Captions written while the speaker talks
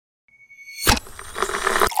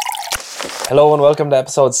Hello and welcome to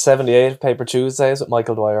episode 78 of Paper Tuesdays with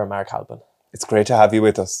Michael Dwyer and Mark Halpin. It's great to have you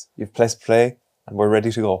with us. You've pressed play and we're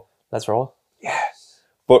ready to go. Let's roll. Yeah.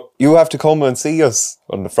 But you have to come and see us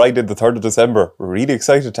on the Friday the 3rd of December. We're really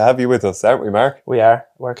excited to have you with us, aren't we, Mark? We are.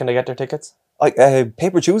 Where can they get their tickets?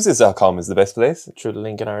 Papertuesdays.com is the best place. Through the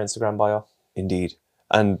link in our Instagram bio. Indeed.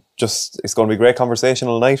 And it's going to be a great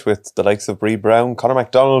conversational night with the likes of Bree Brown, Conor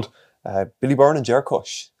MacDonald, Billy Byrne and Ger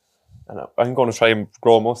Cush. And I'm going to try and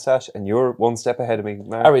grow a moustache and you're one step ahead of me,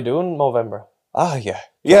 Mark. Are we doing Movember? Ah, yeah.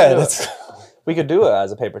 Yeah, that's... We could do it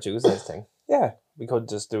as a Paper Tuesdays thing. Yeah. We could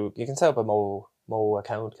just do... You can set up a Mo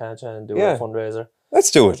account, can't you, and do a fundraiser.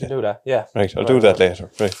 Let's do it. We can do that, yeah. Right, I'll do that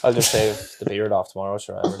later. Right. I'll just shave the beard off tomorrow,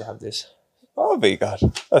 sure, I already have this. Oh, my God.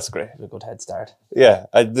 That's great. A good head start. Yeah,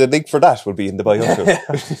 the link for that will be in the bio too.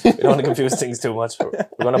 We don't want to confuse things too much. We're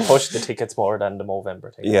going to push the tickets more than the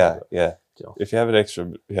Movember thing. Yeah. You know. If you have an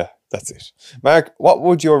extra, that's it. Mark, what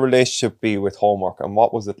would your relationship be with homework and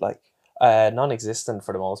what was it like? Non-existent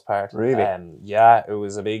for the most part. Really? Yeah, it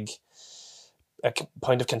was a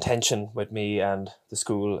point of contention with me and the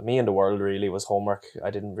school. Me and the world really was homework. I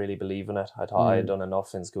didn't really believe in it. I thought I had done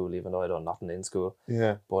enough in school, even though I done nothing in school.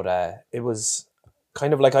 Yeah. But it was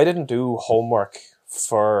kind of like I didn't do homework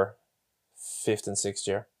for 5th and 6th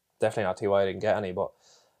year. Definitely not TY, I didn't get any, but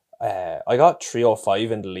I got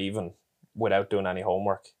 305 in the leaving without doing any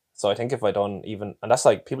homework. So I think if I done even, and that's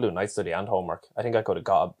like people do night study and homework, I think I could have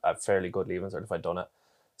got a fairly good leaving cert if I'd done it.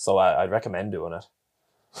 So I'd recommend doing it.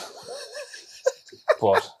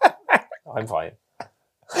 But I'm fine.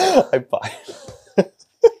 I'm fine.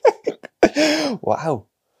 Wow.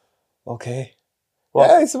 Okay. Well,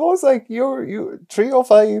 yeah, I suppose like you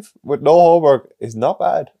 305 with no homework is not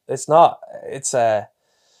bad. it's not. It's I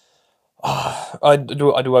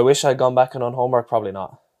wish I'd gone back and done homework? Probably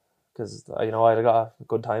not, because I'd have got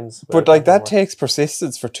good times. But like that takes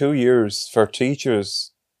persistence for 2 years for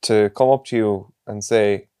teachers to come up to you and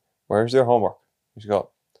say, "Where's your homework?" You go,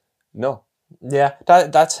 "No." Yeah,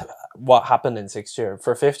 that's what happened in 6th year.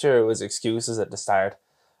 For 5th year, it was excuses at the start.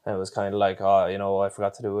 And it was kind of like, I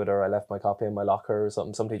forgot to do it, or I left my copy in my locker or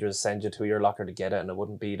something. Some teachers send you to your locker to get it and it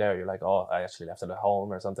wouldn't be there. You're like, I actually left it at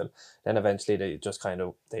home or something. Then eventually they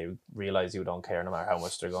realize you don't care no matter how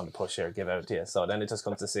much they're going to push you or give out to you. So then it just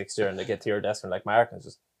comes to 6th year and they get to your desk and like, Mark, and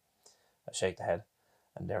I shake the head.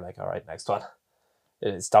 And they're like, all right, next one.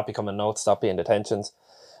 Stop becoming notes, stop being detentions.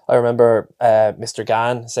 I remember Mr.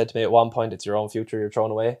 Gann said to me at one point, it's your own future you're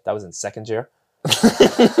throwing away. That was in 2nd year.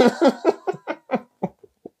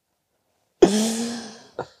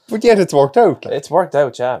 But yet it's worked out. It's worked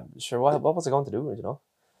out, yeah. Sure, what was I going to do,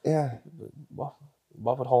 Yeah. What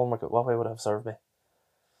way would it have served me?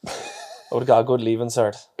 I would have got a good leaving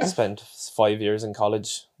cert, spent 5 years in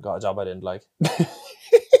college, got a job I didn't like.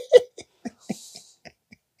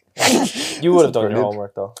 You would have done your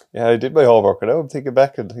homework though. Yeah, I did my homework, and now I'm thinking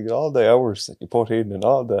back and thinking all the hours that you put in and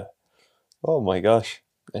oh my gosh,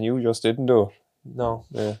 and you just didn't do it. No.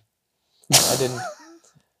 Yeah. I didn't.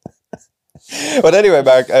 But anyway,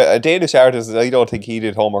 Mark, a Danish artist, I don't think he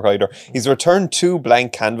did homework either. He's returned 2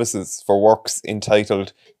 blank canvases for works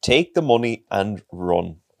entitled "Take the Money and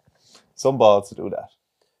Run." Some balls to do that.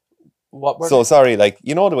 Sorry, like,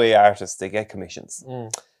 the way artists, they get commissions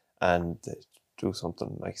and they do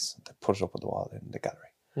something nice. They put it up on the wall in the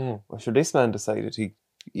gallery. Well, sure, this man decided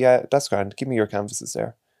that's grand, give me your canvases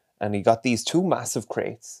there. And he got these 2 massive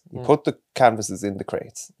crates. He put the canvases in the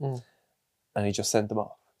crates and he just sent them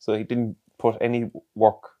off. So he didn't put any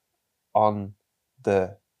work on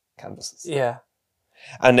the canvases. Yeah.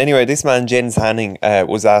 And anyway, this man, Jens Hanning,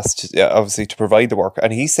 was asked, obviously, to provide the work.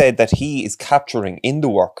 And he said that he is capturing in the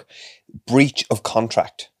work breach of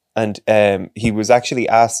contract. And he was actually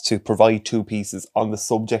asked to provide 2 pieces on the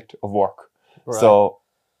subject of work. Right. So,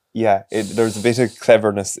 yeah, there's a bit of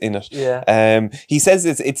cleverness in it. Yeah. He says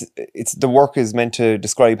it's the work is meant to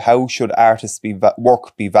describe how should artists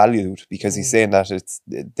work be valued, because he's saying that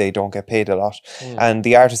they don't get paid a lot, and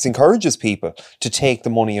the artist encourages people to take the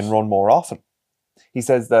money and run more often. He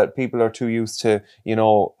says that people are too used to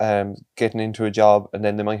getting into a job and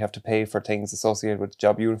then they might have to pay for things associated with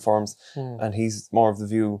job uniforms, and he's more of the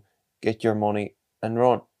view: get your money and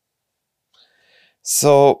run.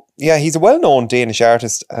 So, yeah, he's a well-known Danish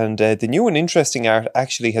artist, and the new and interesting art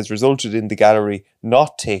actually has resulted in the gallery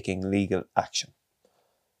not taking legal action.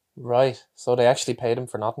 Right. So they actually paid him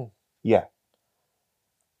for nothing? Yeah.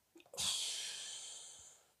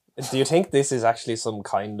 Do you think this is actually some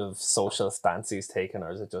kind of social stance he's taken,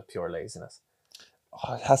 or is it just pure laziness?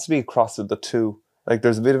 Oh, it has to be a cross of the two. Like,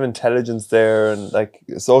 there's a bit of intelligence there, and like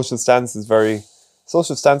social stances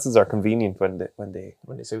are convenient when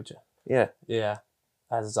they suit you. Yeah. Yeah.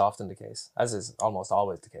 as is often the case, as is almost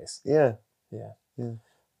always the case. Yeah. Yeah. Yeah.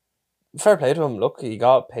 Fair play to him. Look, he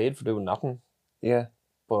got paid for doing nothing, Yeah.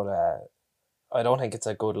 but I don't think it's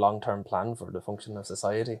a good long-term plan for the function of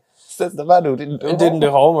society. Says the man who didn't do It didn't do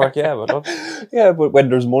homework, yeah, but look. Yeah, but when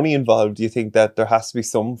there's money involved, do you think that there has to be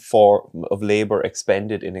some form of labour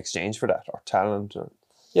expended in exchange for that, or talent, or?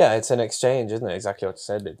 Yeah, it's an exchange, isn't it? Exactly what you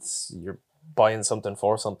said. It's you're buying something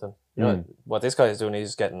for something. You know what this guy is doing?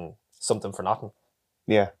 He's getting something for nothing.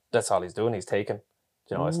 Yeah. That's all he's doing. He's taking.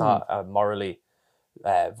 You know, it's not a morally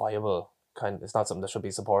viable kind. It's not something that should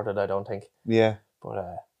be supported, I don't think. Yeah.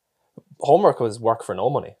 But homework was work for no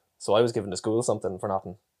money. So I was giving the school something for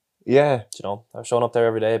nothing. Yeah. You know, I was showing up there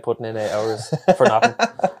every day, putting in 8 hours for nothing.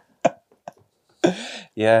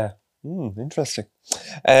 Yeah. Interesting.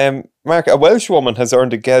 Mark, a Welsh woman has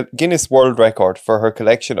earned a Guinness World Record for her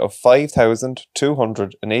collection of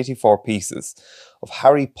 5,284 pieces of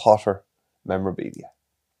Harry Potter memorabilia.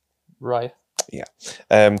 Right. Yeah.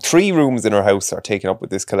 3 rooms in her house are taken up with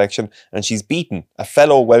this collection, and she's beaten a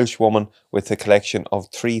fellow Welsh woman with a collection of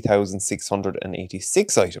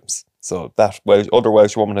 3,686 items. So that other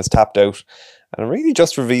Welsh woman has tapped out, and it really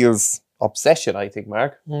just reveals obsession, I think,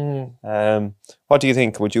 Mark. What do you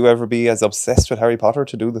think? Would you ever be as obsessed with Harry Potter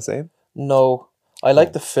to do the same? No. I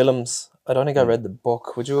like the films. I don't think I read the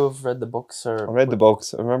book. Would you have read the books? Or I read the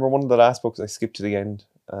books. I remember one of the last books I skipped to the end.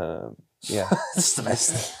 Yeah. It's the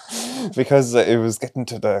best. Because it was getting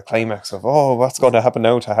to the climax of, what's going to happen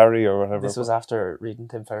now to Harry or whatever. This was after reading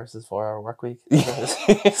Tim Ferriss's 4-Hour Workweek.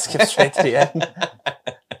 Skip straight to the end.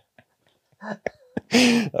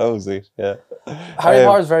 That was it, yeah. Harry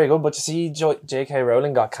Potter's very good, but you see J.K.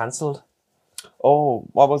 Rowling got cancelled. Oh,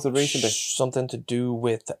 what was it recently? Something to do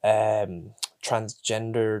with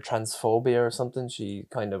transgender, transphobia or something. She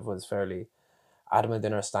kind of was fairly adamant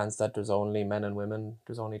in her stance that there's only men and women,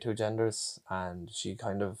 there's only 2 genders, and she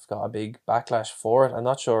kind of got a big backlash for it. I'm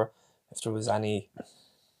not sure if there was any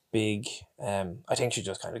big I think she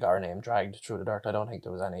just kind of got her name dragged through the dirt. I don't think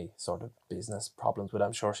there was any sort of business problems with it.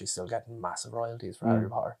 I'm sure she's still getting massive royalties for Harry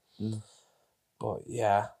Potter. But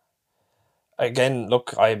yeah, again,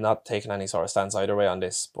 look, I'm not taking any sort of stance either way on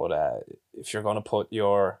this, but if you're going to put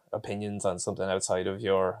your opinions on something outside of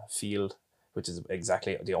your field, which is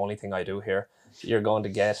exactly the only thing I do here, you're going to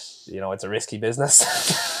get, it's a risky business.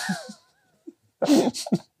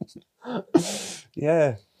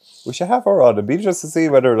 Yeah. We should have her on. It'd be just to see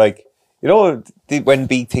whether, when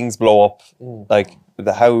big things blow up,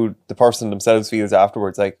 how the person themselves feels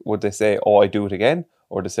afterwards. Like, would they say, "Oh, I do it again,"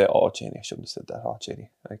 or they say, "Oh, Jenny, I shouldn't have said that. Oh,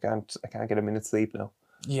 Jenny, I can't get a minute's sleep now."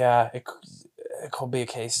 Yeah, it could be a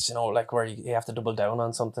case, where you have to double down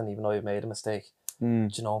on something even though you've made a mistake.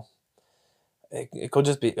 It could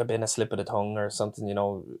just be been a slip of the tongue or something,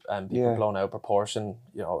 and people blown out of proportion.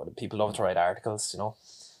 People love to write articles,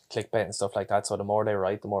 clickbait and stuff like that. So the more they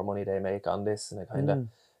write, the more money they make on this, and it kind of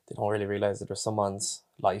they don't really realize that there's someone's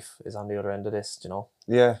life is on the other end of this.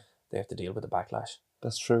 Yeah, they have to deal with the backlash.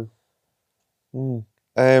 That's true. And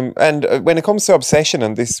when it comes to obsession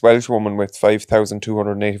and this Welsh woman with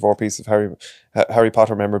 5,284 pieces of Harry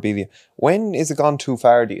Potter memorabilia, when is it gone too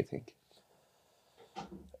far, do you think?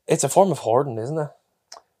 It's a form of hoarding, isn't it?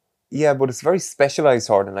 Yeah, but it's very specialised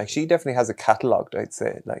hoarding. Like, she definitely has a catalogue, I'd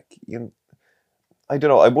say. I don't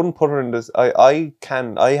know. I wouldn't put her in this. I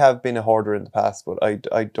have been a hoarder in the past, but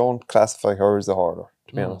I don't classify her as a hoarder,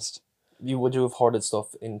 to be honest. Would you have hoarded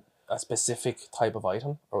stuff in a specific type of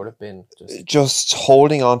item, or would it have been just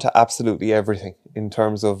holding on to absolutely everything in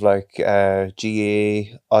terms of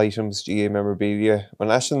GA items, GA memorabilia?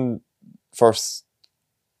 When Ashton first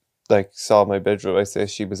saw my bedroom, I say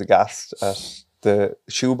she was aghast at the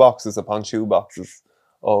shoeboxes upon shoeboxes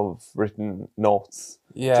of written notes.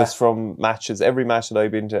 Yeah. Just from matches, every match that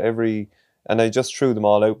I've been to, and I just threw them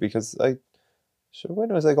all out because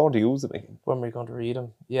when was I going to use them again? When were you going to read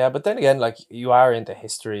them? Yeah, but then again, you are into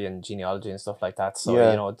history and genealogy and stuff like that,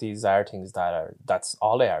 so these are things that's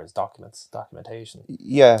all they are, is documentation.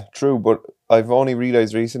 Yeah, true, but I've only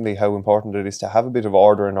realised recently how important it is to have a bit of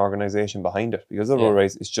order and organisation behind it, because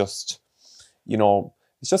otherwise it's just,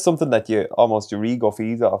 it's just something that your ego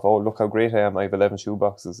feeds off. Oh, look how great I am! I have 11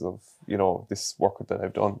 shoeboxes of this work that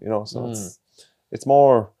I've done. So it's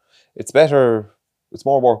better. It's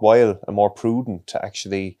more worthwhile and more prudent to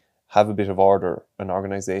actually have a bit of order and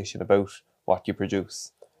organisation about what you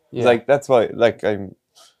produce. Yeah. That's why, I'm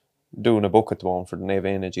doing a book at the moment for the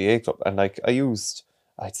Neva GA Club, and I used,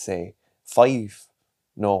 I'd say, 3%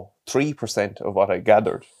 of what I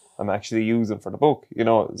gathered I'm actually using for the book.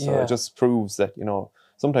 So it just proves that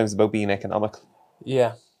sometimes it's about being economical.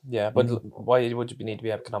 Yeah, Yeah, but why would you need to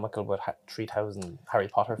be economical with 3,000 Harry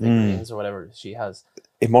Potter Mm. figurines or whatever she has?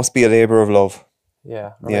 It must be a labor of love.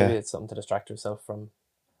 Yeah, or Yeah. maybe it's something to distract herself from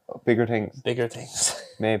Bigger things. bigger things.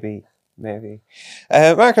 Maybe.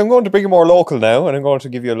 Mark, I'm going to bring you more local now, and I'm going to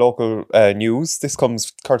give you a local news. This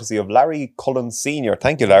comes courtesy of Larry Cullen Sr.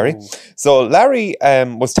 Thank you, Larry. Ooh. So Larry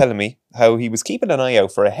was telling me how he was keeping an eye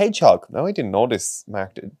out for a hedgehog. Now, I didn't know this,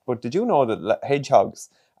 Mark, but did you know that hedgehogs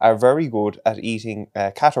are very good at eating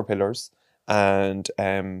caterpillars and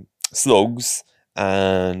slugs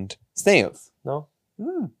and snails? No?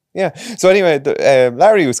 Yeah. So anyway,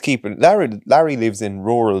 Larry was keeping Larry lives in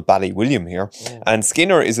rural Ballywilliam here, and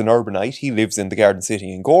Skinner is an urbanite. He lives in the Garden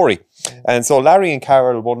City in Gorey, and so Larry and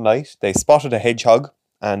Carol one night they spotted a hedgehog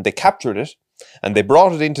and they captured it, and they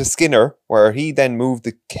brought it into Skinner, where he then moved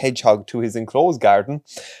the hedgehog to his enclosed garden.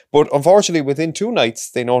 But unfortunately, within 2 nights,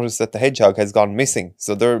 they noticed that the hedgehog has gone missing.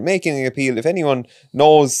 So they're making an appeal. If anyone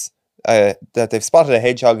knows that they've spotted a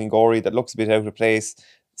hedgehog in Gorey that looks a bit out of place,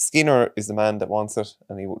 Skinner is the man that wants it,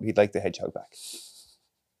 and he'd like the hedgehog back.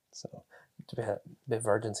 So, A bit of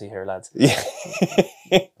urgency here, lads. yeah,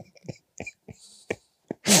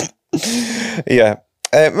 yeah.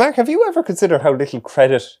 Mark, have you ever considered how little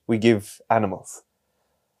credit we give animals?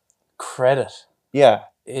 Credit Yeah,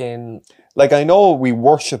 like I know we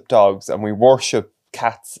worship dogs and we worship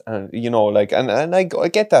cats, and and I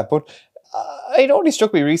get that, but. It only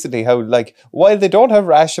struck me recently how, like, while they don't have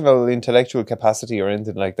rational intellectual capacity or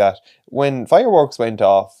anything like that, when fireworks went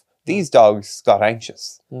off, these dogs got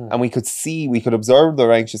anxious. And we could observe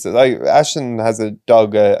their anxiousness. Ashton has a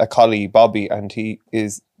dog, a collie, Bobby, and she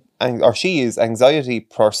is anxiety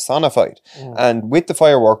personified. And with the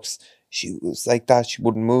fireworks, she was like that. She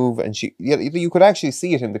wouldn't move, and you could actually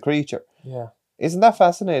see it in the creature. Yeah. Isn't that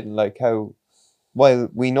fascinating? Like how, while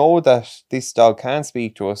we know that this dog can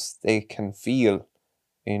speak to us, they can feel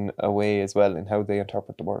in a way as well in how they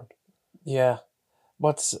interpret the world. Yeah.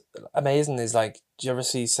 What's amazing is, like, do you ever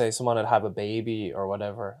see, say, someone would have a baby or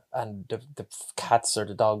whatever, and the cats or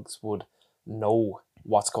the dogs would know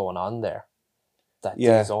what's going on there? That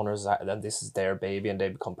these owners, and this is their baby, and they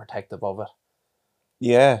become protective of it.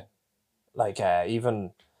 Yeah. Like,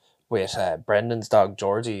 even with Brendan's dog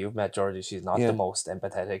Georgie, you've met Georgie. She's not the most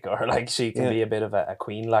empathetic, or like she can be a bit of a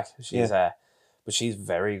queen. Like she's but she's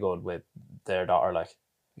very good with their daughter. Like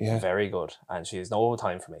very good, and she has no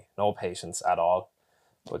time for me, no patience at all.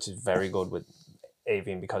 But she's very good with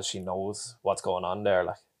Avian because she knows what's going on there.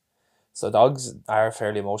 Like, so dogs are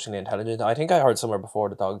fairly emotionally intelligent. I think I heard somewhere before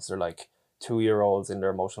that dogs are like 2-year-olds in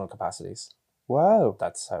their emotional capacities. Wow,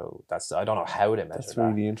 that's I don't know how they measure that. That's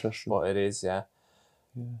really interesting. But it is, yeah.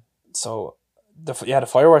 So the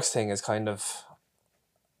fireworks thing is kind of,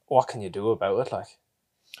 what can you do about it? Like,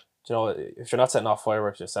 you know, if you're not setting off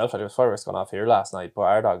fireworks yourself, there was fireworks going off here last night, but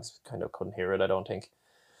our dogs kind of couldn't hear it, I don't think.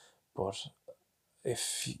 But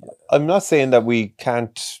I'm not saying that we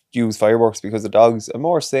can't use fireworks because of dogs. I'm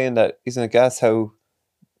more saying that, isn't it gas how,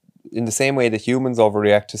 in the same way that humans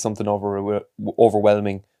overreact to something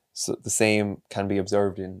overwhelming, so the same can be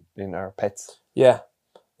observed in our pets. Yeah.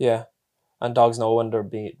 And dogs know when they've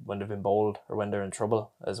been bold or when they're in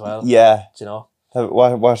trouble as well. Yeah. Do you know?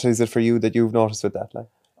 What is it for you that you've noticed with that? Like?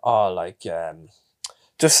 Oh, like,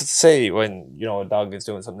 just say when, you know, a dog is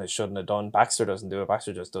doing something it shouldn't have done. Baxter doesn't do it.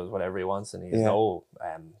 Baxter just does whatever he wants, and he has no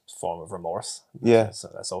form of remorse. Yeah. He's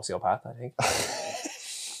a sociopath, I think.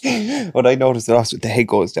 What I noticed is the head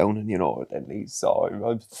goes down, and then he's sorry.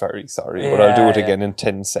 I'm very sorry, but I'll do it again in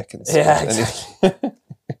 10 seconds. Yeah, exactly.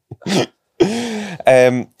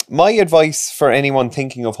 My advice for anyone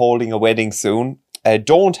thinking of holding a wedding soon,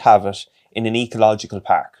 don't have it in an ecological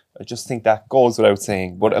park. I just think that goes without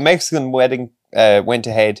saying. But a Mexican wedding went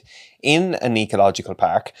ahead in an ecological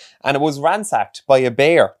park, and it was ransacked by a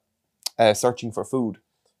bear searching for food.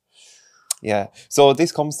 Yeah, so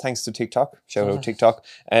this comes thanks to TikTok. Shout out TikTok.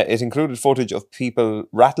 It included footage of people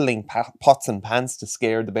rattling pots and pans to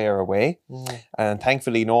scare the bear away. And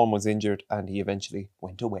thankfully no one was injured, and he eventually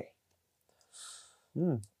went away.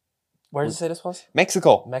 Where did you say this was?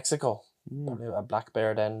 Mexico. A black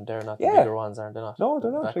bear then, they're not the bigger ones, aren't they? Not? No,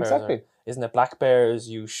 they're not, exactly. Isn't it black bears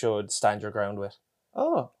you should stand your ground with?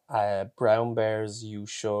 Oh. Brown bears you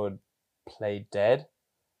should play dead,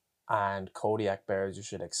 and Kodiak bears you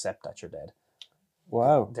should accept that you're dead.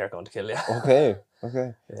 Wow. They're going to kill you. Okay.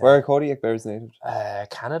 Yeah. Where are Kodiak bears native?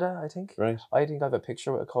 Canada, I think. Right. I think I have a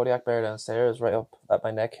picture with a Kodiak bear downstairs, right up at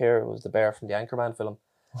my neck here. It was the bear from the Anchorman film.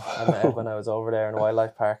 When I was over there in the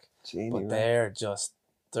wildlife park. But they're just,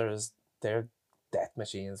 they're death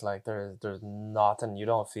machines. Like, there's nothing, you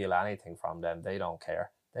don't feel anything from them. They don't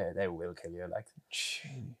care. They will kill you. Like,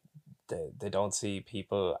 they don't see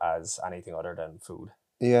people as anything other than food.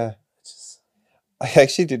 Yeah. It's just, I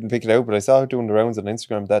actually didn't pick it out, but I saw it doing the rounds on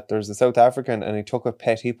Instagram that there's a South African and he took a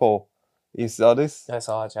pet hippo. You saw this? I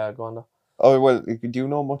saw it, yeah, go on. Oh, well, do you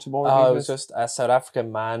know much more? Oh, it was just a South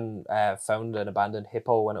African man found an abandoned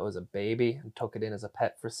hippo when it was a baby and took it in as a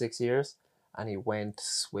pet for 6 years. And he went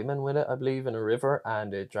swimming with it, I believe, in a river,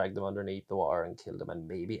 and it dragged him underneath the water and killed him and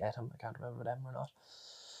maybe ate him. I can't remember them or not.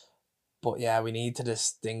 But yeah, we need to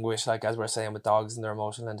distinguish, like as we're saying with dogs and their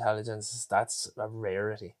emotional intelligence, that's a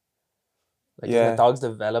rarity. Like Yeah. dogs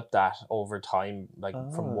develop that over time, like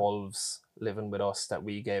from Ah. wolves living with us, that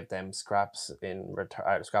we gave them scraps in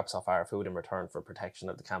return, scraps off our food in return for protection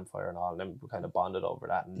of the campfire and all. And then we kind of bonded over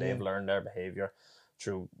that, and they've Yeah. learned their behavior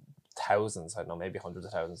through thousands, I don't know, maybe hundreds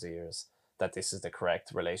of thousands of years, that this is the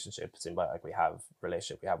correct relationship. It's like we have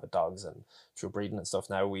with dogs, and through breeding and stuff.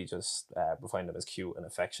 Now we just we find them as cute and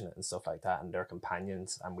affectionate and stuff like that, and they're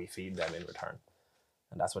companions, and we feed them in return,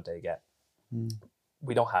 and that's what they get. Mm.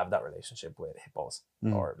 We don't have that relationship with hippos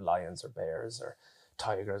Mm. or lions or bears or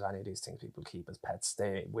tigers. Any of these things people keep as pets,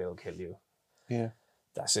 they will kill you. Yeah.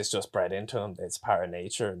 That's just bred into them. It's part of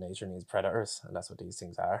nature. Nature needs predators, and that's what these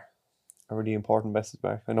things are. A really important message,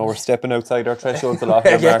 Mark. I know we're stepping outside our thresholds a lot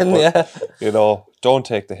here, Mark, Again, but, yeah. Don't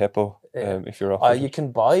take the hippo Yeah. if you're off. You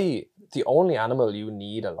can buy, the only animal you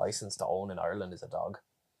need a license to own in Ireland is a dog.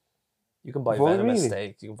 You can buy Oh, venomous really?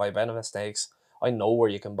 snakes. You can buy venomous snakes. I know where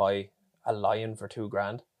you can buy a lion for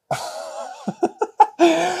 $2,000.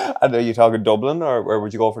 And are you talking Dublin, or where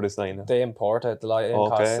would you go for this lion? They import it. The lion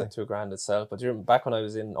costs Okay. like $2,000 itself. But back when I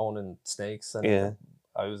was in owning snakes, and Yeah.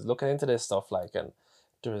 I was looking into this stuff, like, and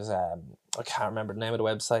there was I can't remember the name of the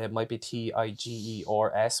website. It might be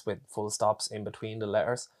TIGERS with full stops in between the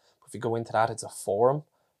letters. But if you go into that, it's a forum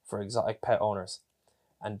for exotic pet owners,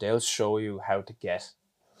 and they'll show you how to get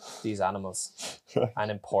these animals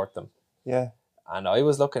and import them. Yeah. And I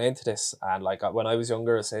was looking into this, and like when I was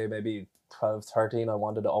younger, say maybe 12, 13, I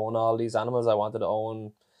wanted to own all these animals. I wanted to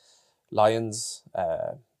own lions.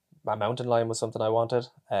 A mountain lion was something I wanted.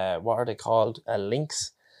 What are they called?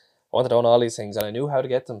 Lynx. I wanted to own all these things, and I knew how to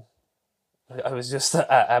get them. I was just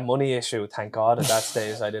a money issue. Thank God at that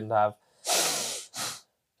stage I didn't have.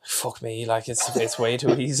 Fuck me, like it's way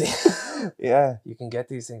too easy. Yeah. You can get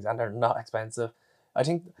these things, and they're not expensive. I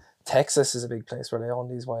think Texas is a big place where they own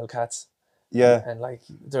these wildcats. Yeah. And like I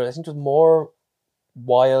think there's more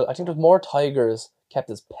tigers kept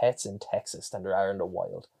as pets in Texas than there are in the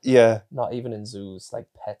wild. Yeah. Not even in zoos, like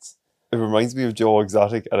pets. It reminds me of Joe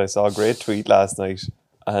Exotic, and I saw a great tweet last night,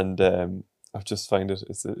 and I've just find it.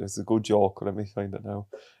 It's a good joke. Let me find it now.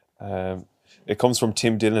 It comes from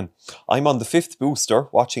Tim Dillon. I'm on the 5th booster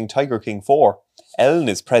watching Tiger King 4. Ellen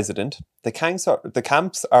is president. The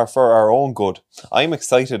camps are for our own good. I'm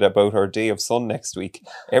excited about our day of sun next week.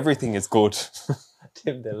 Everything is good.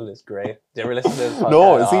 Tim Dillon is great. Do you ever listen to his podcast?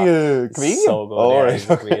 No, is he Oh, a he's comedian? so good. Oh, Yeah, right, he's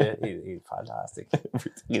a okay. comedian. He's fantastic.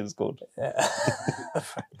 Everything is good. Yeah.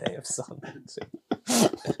 Day of sun.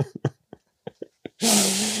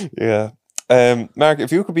 Yeah. Mark,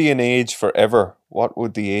 if you could be an age forever, what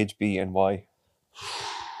would the age be and why?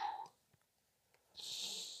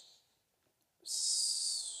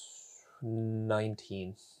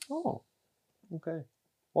 19. Oh, okay.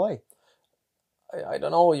 Why? I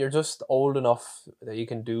don't know. You're just old enough that you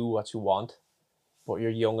can do what you want, but you're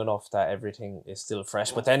young enough that everything is still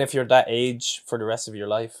fresh. But then if you're that age for the rest of your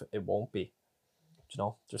life, it won't be. You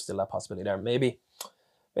know, there's still that possibility there. Maybe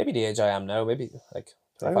the age I am now, maybe like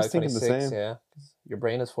I was 25, thinking the 26, same. yeah. Your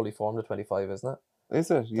brain is fully formed at 25, isn't it?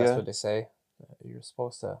 Is it? That's Yeah. what they say. You're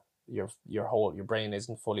supposed to, your brain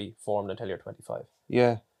isn't fully formed until you're 25.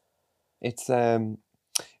 Yeah. It's a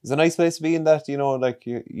nice place to be in that, like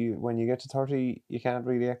you when you get to 30, you can't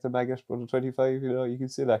really act a maggot, but at 25, you can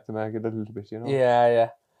still act a maggot a little bit, Yeah. Yeah.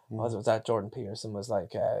 What was that? Jordan Peterson was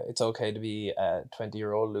like, it's okay to be a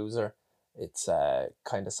 20-year-old loser. It's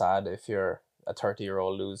kind of sad if you're a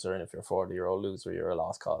 30-year-old loser, and if you're a 40-year-old loser, you're a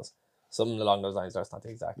lost cause. Something along those lines. That's not the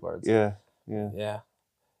exact words. Yeah. Yeah.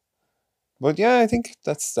 But yeah, I think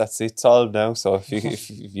that's it solved now. So if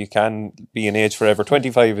you can be an age forever,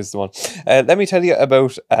 25 is the one. Let me tell you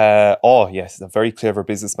about a very clever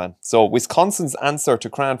businessman. So Wisconsin's answer to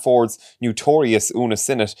Cranford's notorious Una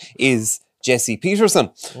Sinnott is Jesse Peterson.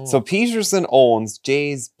 So Peterson owns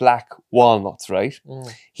Jay's Black Walnuts, right?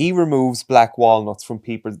 He removes black walnuts from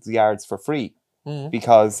people's yards for free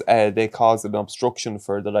because they cause an obstruction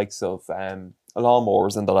for the likes of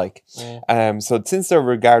lawnmowers and the like. So since they're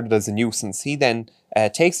regarded as a nuisance, he then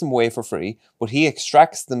takes them away for free, but he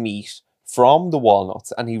extracts the meat from the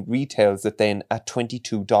walnuts and he retails it then at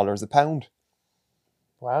 $22 a pound.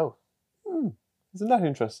 Wow. Isn't that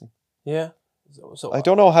interesting? Yeah. So I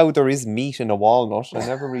don't know how there is meat in a walnut. I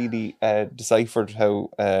never really deciphered how.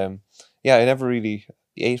 Yeah, I never really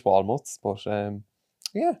ate walnuts, but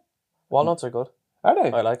yeah, walnuts are good. are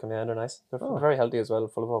they? I like them. Yeah, they're nice. They're Oh. very healthy as well,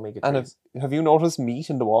 full of omega And 3s. have you noticed meat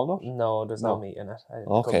in the walnut? No, there's no No. meat in it. It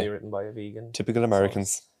Okay. could be written by a vegan. Typical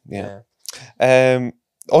Americans. Yeah. Yeah.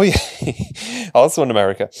 Oh yeah. Also in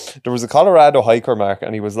America, there was a Colorado hiker, Mark,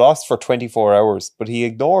 and he was lost for 24 hours, but he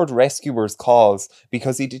ignored rescuers' calls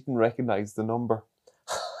because he didn't recognize the number.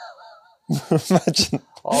 Imagine.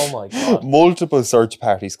 Oh my god. Multiple search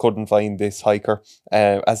parties couldn't find this hiker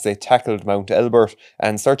as they tackled Mount Elbert,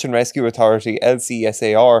 and Search and Rescue Authority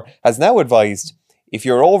LCSAR has now advised if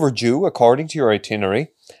you're overdue according to your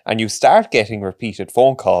itinerary and you start getting repeated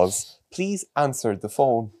phone calls, please answer the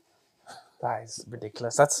phone. That is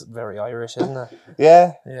ridiculous. That's very Irish, isn't it?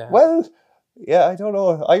 Yeah. Yeah. Well, yeah, I don't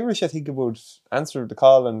know. Irish, I think it would answer the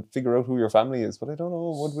call and figure out who your family is, but I don't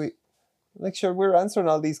know. Would we? Like, sure, we're answering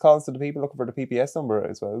all these calls to the people looking for the PPS number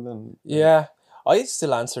as well. And Yeah. I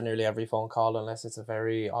still answer nearly every phone call unless it's a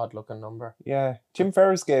very odd looking number. yeah, Tim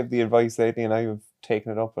Ferriss gave the advice lately, and I've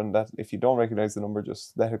taken it up. And that if you don't recognize the number,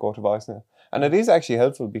 just let it go to voicemail. And it is actually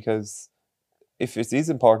helpful because if it is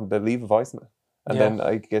important, they leave a voicemail, and Yeah. then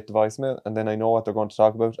I get the voicemail, and then I know what they're going to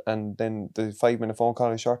talk about, and then the 5-minute phone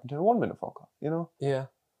call is shortened to a 1-minute phone call. You know? Yeah.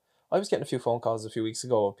 I was getting a few phone calls a few weeks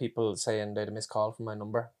ago of people saying they had a missed call from my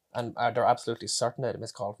number. And they're absolutely certain they had a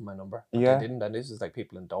missed call from my number. But Yeah. they didn't. And this was like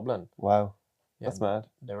people in Dublin. Wow, Yeah, that's mad.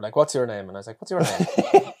 They were like, "What's your name?" And I was like, "What's your name?"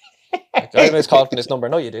 Like, I had a missed call from this number.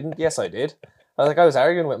 No, you didn't. Yes, I did. I was like, I was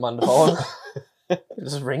arguing with him on the phone.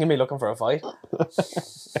 Just ringing me looking for a fight.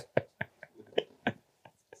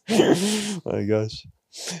 My gosh.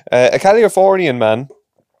 A Californian man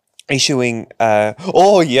issuing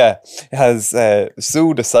has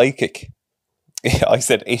sued a psychic. I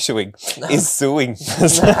said issuing. Is suing.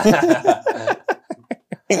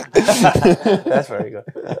 That's very good.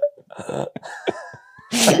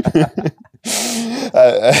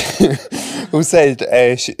 Who said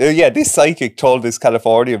this psychic told this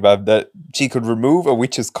Californian man that she could remove a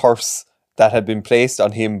witch's curse that had been placed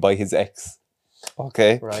on him by his ex.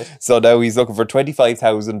 Okay. Right. So now he's looking for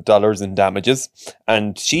 $25,000 in damages,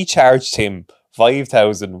 and she charged him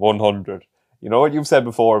 $5,100. You know what you've said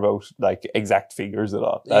before about like exact figures and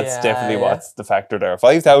all. That's Yeah, definitely yeah. what's the factor there.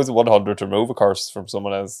 5,100 to remove a curse from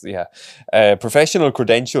someone else. Yeah. Professional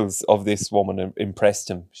credentials of this woman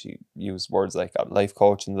impressed him. She used words like a life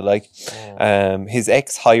coach and the like. His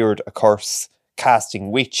ex hired a curse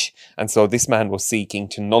casting witch, and so this man was seeking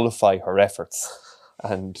to nullify her efforts.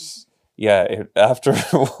 And yeah, after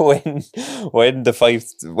when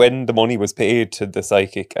the money was paid to the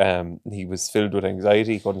psychic, he was filled with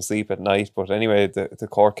anxiety, couldn't sleep at night. But anyway, the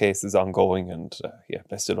court case is ongoing, and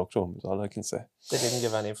best of luck to him is all I can say. They didn't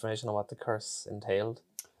give any information on what the curse entailed.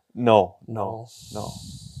 No.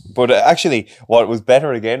 But actually, what was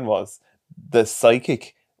better again was the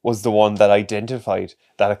psychic was the one that identified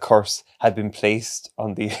that a curse had been placed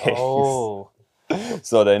on the ex. Oh.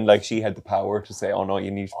 So then, like, she had the power to say, "Oh no,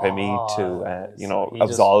 you need to pay me to, so he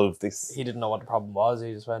absolve this." He didn't know what the problem was.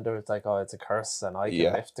 He just went there. It's like, oh, it's a curse, and I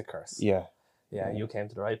can lift the curse. Yeah. Yeah, you came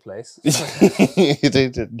to the right place. You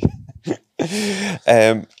did.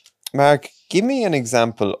 Mark, give me an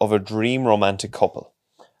example of a dream romantic couple.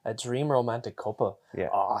 A dream romantic couple. Yeah.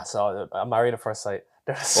 Oh, so I'm married at first sight.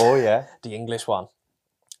 There's Oh yeah. the English one.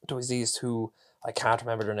 There was these two. I can't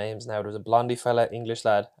remember their names now. There was a blondie fella, English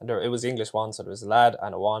lad, and it was the English one, so there was a lad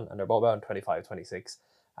and a one, and they're both about 25, 26.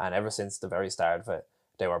 And ever since the very start of it,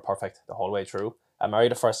 they were perfect the whole way through. And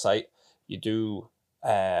married at first sight, you do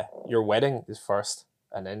your wedding is first,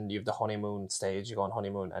 and then you have the honeymoon stage, you go on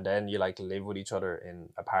honeymoon, and then you like live with each other in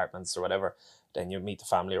apartments or whatever. Then you meet the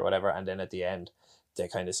family or whatever, and then at the end, they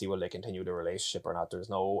kind of see will they continue the relationship or not. There's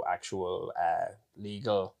no actual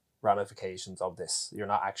legal ramifications of this. You're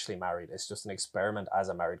not actually married. It's just an experiment as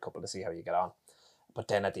a married couple to see how you get on. But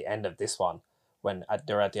then at the end of this one, when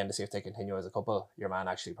they're at the end to see if they continue as a couple, your man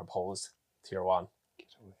actually proposed to your one.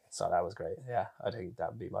 So that was great. Yeah, I think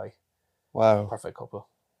that would be my perfect couple.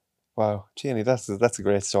 Wow, Jeannie, that's a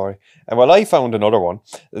great story. And well, I found another one.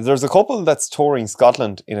 There's a couple that's touring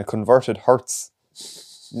Scotland in a converted Hertz,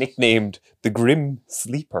 nicknamed the Grim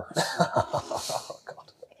Sleeper. Oh, God.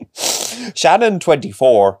 Shannon,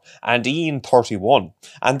 24, and Ian, 31,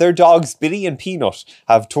 and their dogs Billy and Peanut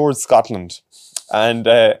have toured Scotland. And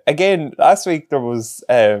again, last week there was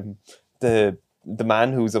the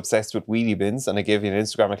man who's obsessed with wheelie bins, and I gave you an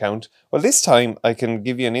Instagram account. Well, this time I can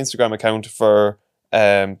give you an Instagram account for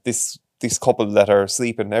this couple that are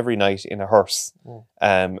sleeping every night in a hearse.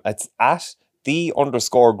 It's at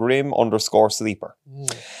 _grim_sleeper.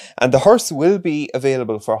 And the hearse will be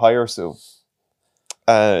available for hire soon.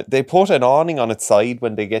 They put an awning on its side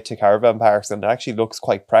when they get to caravan parks, and it actually looks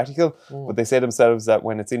quite practical. But they say themselves that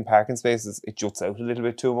when it's in parking spaces, it juts out a little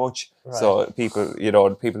bit too much. Right. So people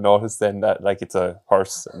notice then that like it's a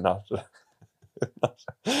hearse and not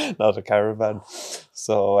not a caravan.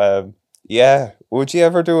 So yeah, would you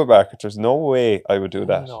ever do it back? There's no way I would do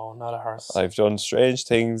that. No, not a hearse. I've done strange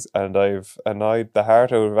things and I've annoyed the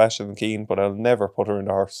heart out of Aisling Keane, but I'll never put her in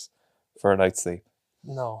the hearse for a night's sleep.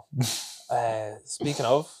 No. Speaking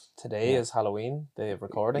of, today is Halloween, day of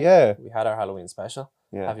recording. Yeah. We had our Halloween special.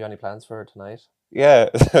 Yeah. Have you any plans for tonight? Yeah,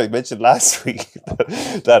 I mentioned last week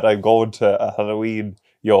that I'm going to a Halloween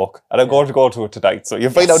yoke, and I'm going to go to it tonight. So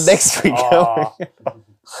you'll find out next week. Aw.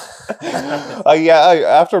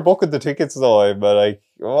 After booking the tickets, though, I'm like,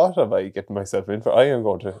 what am I getting myself in for? I am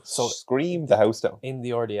going to scream the house down. In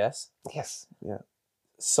the RDS? Yes. Yeah.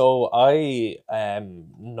 So I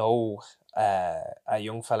know a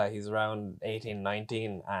young fella, he's around 18,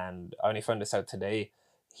 19, and I only found this out today.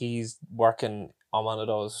 He's working on one of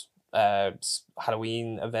those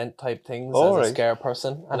Halloween event type things as a scare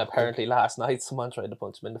person, and apparently last night someone tried to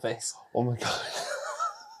punch him in the face. Oh my God.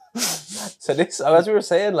 So this, as we were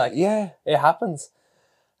saying, like, yeah, it happens.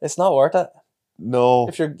 It's not worth it. No.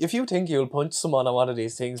 If you think you'll punch someone on one of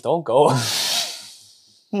these things, don't go.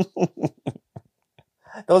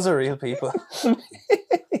 Those are real people.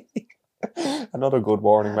 Another good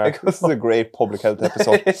warning, Mark. This is a great public health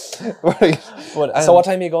episode. So what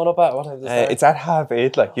time are you going up at? What time is it? It's at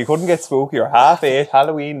 8:30. Like, you couldn't get spooky or 8:30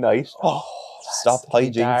 Halloween night. Oh, stop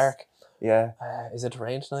hijinks. Dark. Yeah. Is it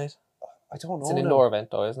rain tonight? I don't know. It's an indoor event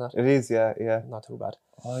though, isn't it? It is, yeah. Not too bad.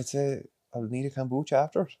 Oh, I'd say I'll need a kombucha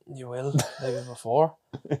after it. You will, maybe before.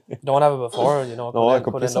 Don't have it before, could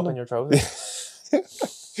end up in your trousers.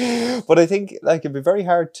 But I think like it'd be very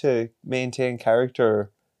hard to maintain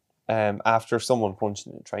character after someone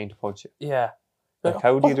trying to punch you. Yeah. Like,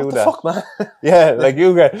 how do you do what that? The fuck, man? Yeah, like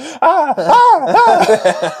you get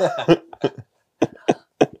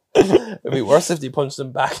It'd be worse if they punched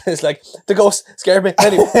him back. It's like, the ghost scared me.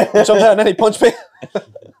 Then he jumped out and then he punched me.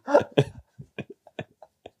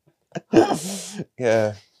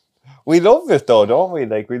 Yeah. We love it though, don't we?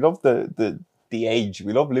 Like, we love the edge.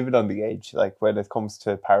 We love living on the edge, like when it comes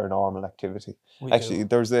to paranormal activity. Actually,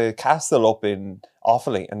 there's a castle up in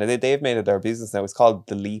Offaly, and they've made it their business now. It's called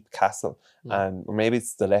the Leap Castle, or maybe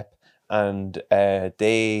it's the Leap, and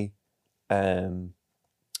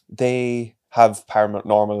they have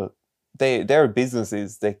paranormal. Their business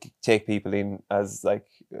is they take people in as like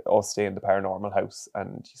us stay in the paranormal house,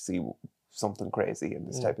 and you see something crazy and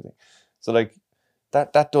this type of thing. So like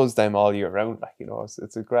that does them all year round. Like,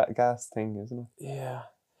 it's a gas thing, isn't it? Yeah.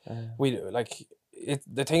 We like it.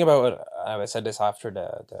 The thing about it, I said this after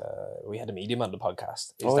we had a medium on the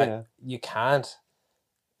podcast, is that you can't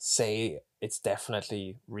say it's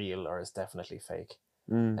definitely real or it's definitely fake.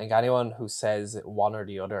 I think anyone who says one or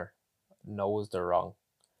the other knows they're wrong.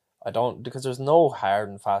 Because there's no hard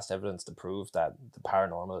and fast evidence to prove that the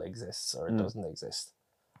paranormal exists or it doesn't exist.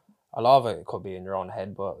 A lot of it could be in your own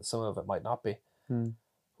head, but some of it might not be.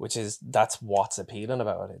 That's what's appealing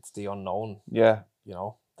about it. It's the unknown. Yeah.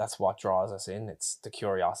 That's what draws us in. It's the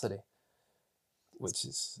curiosity, which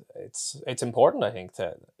is it's important, I think,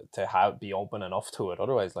 to be open enough to it.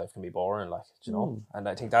 Otherwise, life can be boring, like, And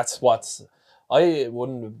I think that's what's. I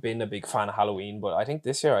wouldn't have been a big fan of Halloween, but I think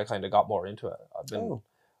this year I kind of got more into it. I've been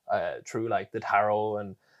through like the tarot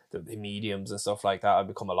and the mediums and stuff like that. I've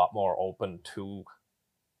become a lot more open to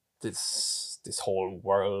this whole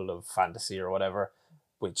world of fantasy or whatever,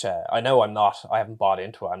 which I know I haven't bought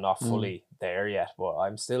into it. I'm not fully there yet, but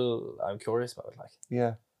I'm curious about it. Like,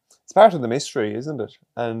 yeah, it's part of the mystery, isn't it?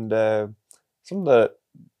 And something that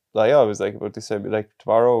I always like about this time, like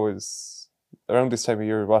tomorrow is around this time of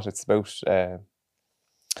year. What it's about,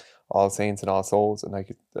 All Saints and All Souls, and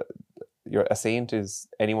like a saint is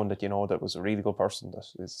anyone that that was a really good person that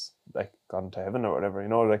is like gone to heaven or whatever.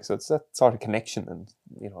 Like, so it's that sort of connection, and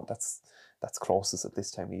that's closest at this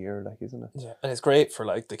time of year, like, isn't it? Yeah, and it's great for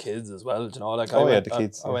like the kids as well. Like, the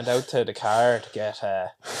kids. I went out to the car to get.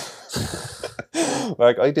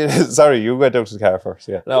 Like I did. Sorry, you went out to the car first.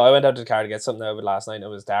 Yeah. No, I went out to the car to get something out of it last night. It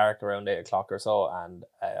was dark around 8 o'clock or so, and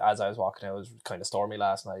as I was walking out, it was kind of stormy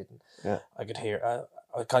last night. And I could hear.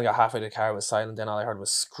 I kind of got halfway to the car, it was silent. Then all I heard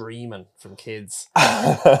was screaming from kids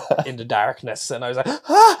in the darkness, and I was like,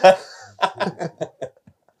 ah!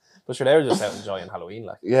 But sure, they were just out enjoying Halloween,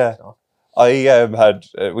 like. Yeah. I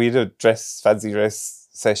we had a fancy dress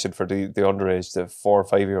session for the underage, the 4 or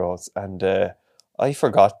 5 year olds, and I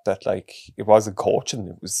forgot that like it wasn't coaching;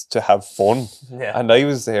 it was to have fun. Yeah. And I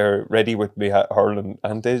was there ready with me hurling,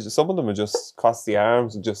 and some of them would just cross the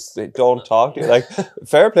arms and just they don't talk to you. Like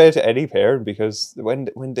fair play to any parent, because when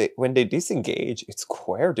they disengage, it's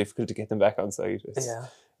quite difficult to get them back on side.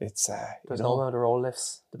 It's there's no amount of roll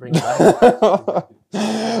lifts to bring it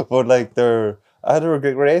back. But like they were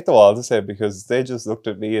great though, all to say, because they just looked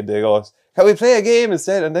at me and they go, "Can we play a game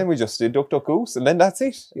instead?" And then we just did duck goose, and then that's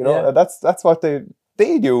it. You know, and that's what they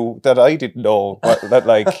knew that I didn't know, that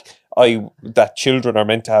like that children are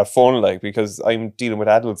meant to have fun, like, because I'm dealing with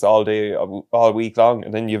adults all day, all week long,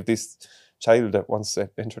 and then you have this child that wants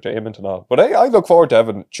entertainment and all. But I look forward to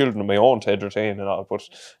having children of my own to entertain and all. But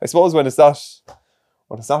I suppose when it's not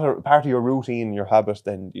a part of your routine, your habit,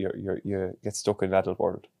 then you get stuck in the adult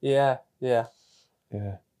world. Yeah.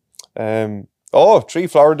 Three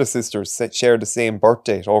Florida sisters share the same birth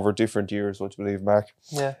date over different years. Would you believe, Mark?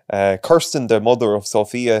 Yeah. Kirsten, the mother of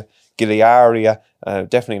Sophia Giliaria,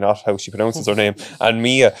 definitely not how she pronounces her name, and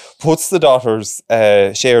Mia, puts the daughters'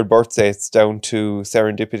 shared birth dates down to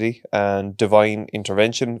serendipity and divine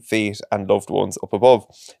intervention, fate, and loved ones up above.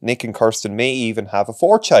 Nick and Kirsten may even have a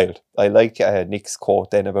fourth child. I like Nick's quote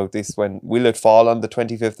then about this: when will it fall on the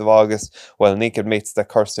 25th of August? Well, Nick admits that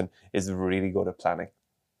Kirsten is really good at planning.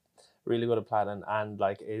 Really good at planning, and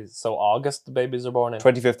like so August the babies are born in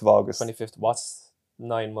 25th of August. 25th. What's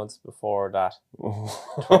 9 months before that?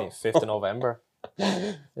 25th of November.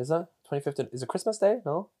 Is that 25th? Is it Christmas Day?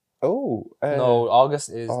 No. No, August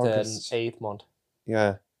is August. the 8th month.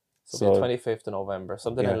 Yeah. So the 25th of November.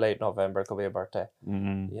 Something in late November. It could be a birthday.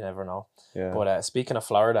 You never know. Yeah. But speaking of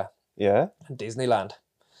Florida. Yeah. Disneyland.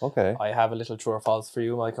 Okay. I have a little true or false for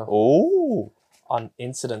you, Michael. Oh. On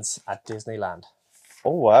incidents at Disneyland.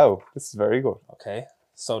 Oh, wow. This is very good. Okay.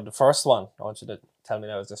 So the first one, I want you to tell me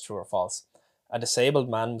now, is this true or false? A disabled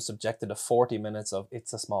man was subjected to 40 minutes of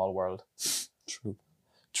It's a Small World.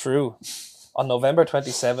 True. On November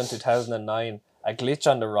 27, 2009, a glitch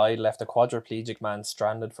on the ride left a quadriplegic man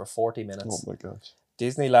stranded for 40 minutes. Oh my gosh.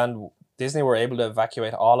 Disney were able to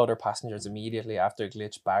evacuate all other passengers immediately after a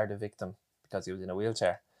glitch barred the victim because he was in a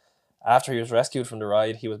wheelchair. After he was rescued from the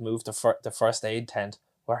ride, he was moved to the first aid tent,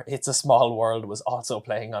 where It's a Small World was also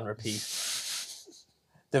playing on repeat.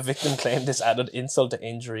 The victim claimed this added insult to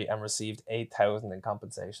injury and received $8,000 in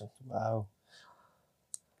compensation. Wow.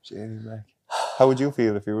 Jamie Mac. How would you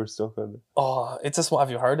feel if you were stuck on it? Oh,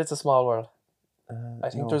 have you heard It's a Small World? I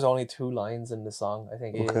think there's only 2 lines in the song. I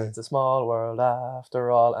think It's a small world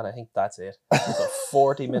after all, and I think that's it. So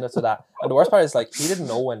 40 minutes of that. And the worst part is, like, he didn't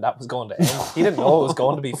know when that was going to end. He didn't know it was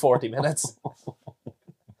going to be 40 minutes.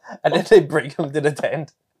 And then they bring him to the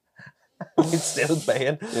tent. He's still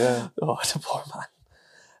playing. Yeah. Oh, the poor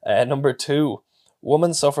man. Number 2.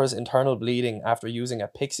 Woman suffers internal bleeding after using a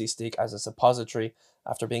pixie stick as a suppository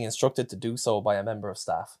after being instructed to do so by a member of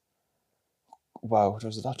staff. Wow,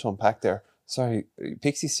 there's a lot to unpack there. Sorry,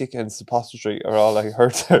 pixie stick and suppository are all I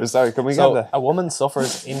heard there. Sorry, can we get that? A woman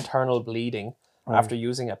suffers internal bleeding after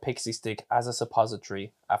using a pixie stick as a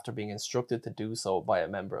suppository after being instructed to do so by a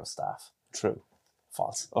member of staff. True.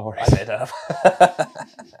 False. Oh, right. I made that up.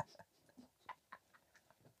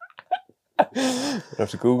 You have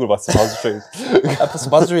to Google what suppository is. A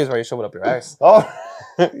suppository is where you shove it up your arse. Oh,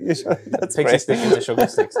 that's Pixie great. stick into sugar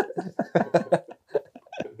sticks.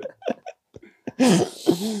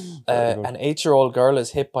 An 8-year-old girl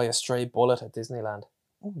is hit by a stray bullet at Disneyland.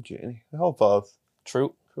 Oh, Jenny. How false?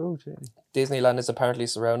 True. True, Jenny. Disneyland is apparently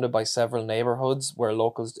surrounded by several neighborhoods where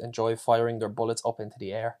locals enjoy firing their bullets up into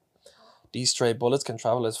the air. These stray bullets can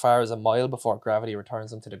travel as far as a mile before gravity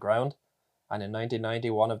returns them to the ground. And in 1990,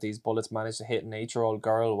 one of these bullets managed to hit an 8-year-old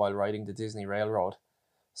girl while riding the Disney Railroad.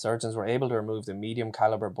 Surgeons were able to remove the medium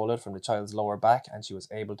caliber bullet from the child's lower back, and she was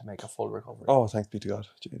able to make a full recovery. Oh, thanks be to God,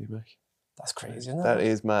 Jenny Mac. That's crazy, isn't it? That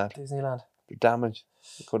is mad. Disneyland. The damage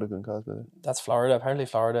that could have been caused by it. That's Florida. Apparently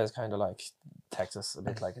Florida is kind of like Texas, a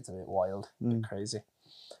bit like it's a bit wild, a bit crazy.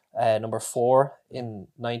 Number 4, in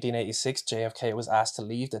 1986, JFK was asked to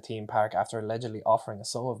leave the theme park after allegedly offering a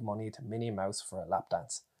sum of money to Minnie Mouse for a lap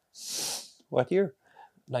dance. What year?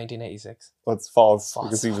 1986. Well, it's false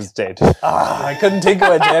because he was dead. I couldn't think of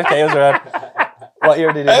when JFK was around. What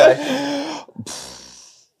year did he die?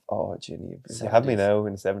 Oh, Jenny, you have me now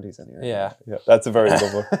in the 70s anyway. Yeah. That's a very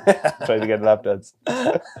good one. Trying to get a lap dance.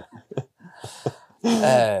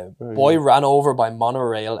 Boy ran over by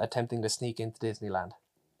monorail attempting to sneak into Disneyland.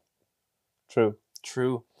 True.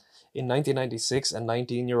 In 1996, a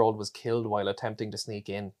 19-year-old was killed while attempting to sneak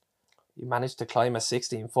in. He managed to climb a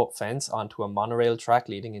 16-foot fence onto a monorail track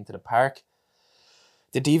leading into the park.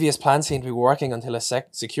 The devious plan seemed to be working until a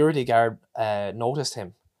security guard noticed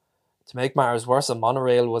him. To make matters worse, a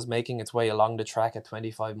monorail was making its way along the track at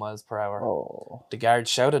 25 miles per hour. Oh. The guard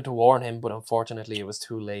shouted to warn him, but unfortunately it was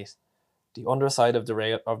too late. The underside of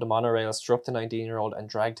the monorail struck the 19-year-old and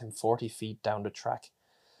dragged him 40 feet down the track.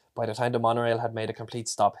 By the time the monorail had made a complete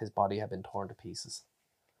stop, his body had been torn to pieces.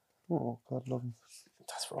 Oh, God love him.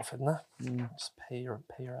 That's rough, isn't it? Mm. Just pay your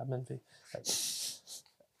admin fee.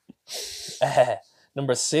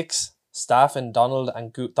 Number 6, staff in Donald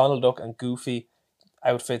Duck and Goofy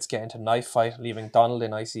outfits get into knife fight, leaving Donald in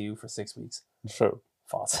ICU for 6 weeks. True.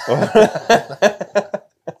 False.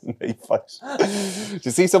 Knife fight. Did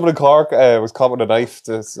you see someone in Cork was caught with a knife?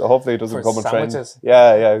 So hopefully it doesn't For become a trend. sandwiches?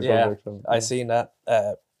 Yeah. Yeah, I seen that.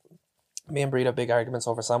 Me and Brie had big arguments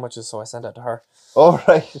over sandwiches, so I sent it to her. Oh,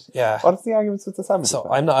 right. Yeah. What's the arguments with the sandwiches? So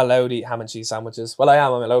I'm not allowed to eat ham and cheese sandwiches. Well,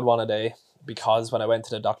 I'm allowed one a day because when I went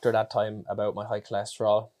to the doctor that time about my high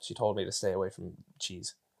cholesterol, she told me to stay away from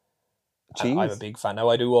cheese. Cheese? And I'm a big fan. Now,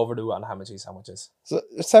 I do overdo it on ham and cheese sandwiches. So,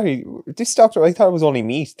 sorry, this doctor, I thought it was only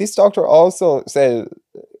meat. This doctor also said,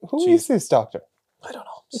 who Cheese. is this doctor? I don't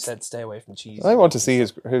know. She said stay away from cheese. I want to see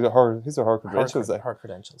his or her credentials. Her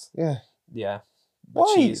credentials. Yeah. Yeah. But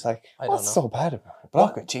Why? cheese, Like, I don't what's know. so bad about it? A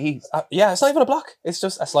block of cheese. Yeah, it's not even a block. It's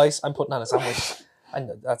just a slice I'm putting on a sandwich.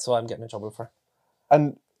 And that's what I'm getting in trouble for.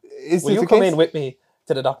 And is Will it you the come case? in with me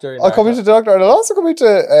to the doctor? I'll come into the doctor and I'll also come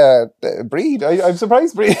into Breed. I'm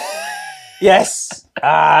surprised Breed. Yes.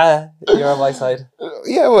 You're on my side.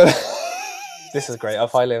 Yeah, well. This is great. I'll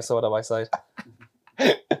finally have someone on my side.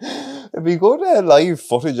 It'd be good live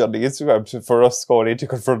footage on the Instagram for us going in to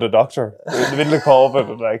confront a doctor in the middle of COVID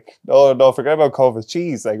and like, no, forget about COVID.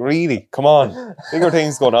 Jeez, like really, come on. Bigger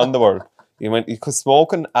things going on in the world. You could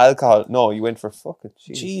smoking alcohol. No, you went for fucking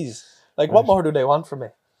cheese. Jeez. Like, what more do they want from me?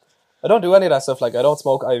 I don't do any of that stuff. Like, I don't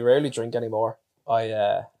smoke. I rarely drink anymore.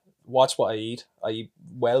 I watch what I eat. I eat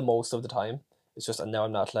well most of the time. It's just now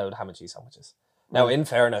I'm not allowed ham and cheese sandwiches. Now, in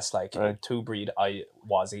fairness, like, to Breed, I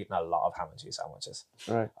was eating a lot of ham and cheese sandwiches.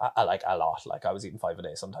 Right. I like a lot. Like, I was eating 5 a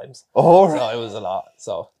day sometimes. Oh, So right. it was a lot.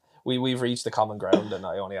 So we've reached the common ground, and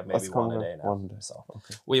I only have maybe What's the one common a day now. ground? One day. So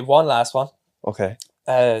Okay. we have one last one. Okay.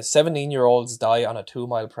 17-year-olds die on a 2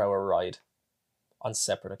 mile per hour ride on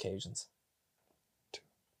separate occasions.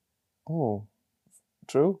 Oh,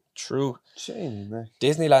 true. True. Shame, man.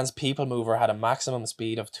 Disneyland's People Mover had a maximum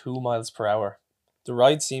speed of 2 miles per hour. The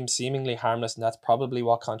ride seemed seemingly harmless, and that's probably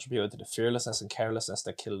what contributed to the fearlessness and carelessness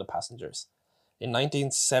that killed the passengers. In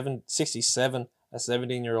 1967, a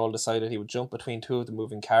 17-year-old decided he would jump between two of the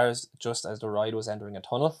moving cars just as the ride was entering a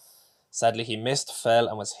tunnel. Sadly, he missed, fell,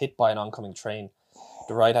 and was hit by an oncoming train.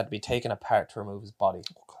 The ride had to be taken apart to remove his body.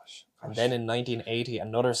 Oh, gosh. And then in 1980,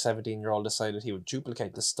 another 17-year-old decided he would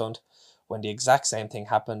duplicate the stunt when the exact same thing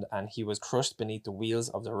happened, and he was crushed beneath the wheels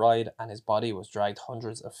of the ride and his body was dragged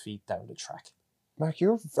hundreds of feet down the track. Mark,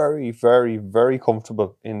 you're very, very, very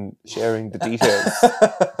comfortable in sharing the details.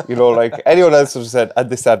 You know, like anyone else would have said, and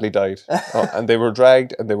they sadly died. And they were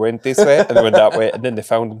dragged, and they went this way, and they went that way, and then they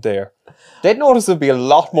found them there. They'd notice there'd be a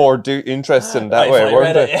lot more interesting that If way, I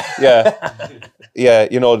weren't read they? it, Yeah. Yeah,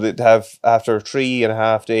 you know, they'd have after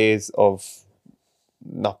 3.5 days of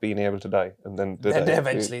not being able to die. And then they And died.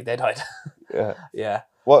 eventually they died. Yeah. Yeah.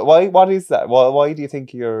 What is that? Why do you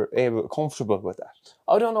think you're comfortable with that?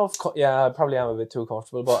 I don't know if... I probably am a bit too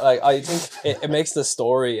comfortable, but like, I think it makes the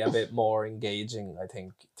story a bit more engaging, I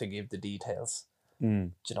think, to give the details.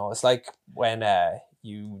 Mm. You know, it's like when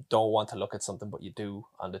you don't want to look at something, but you do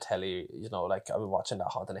on the telly. You know, like I've been watching that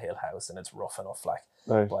Haunted Hill House, and it's rough enough, like,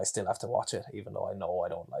 Right. but I still have to watch it, even though I know I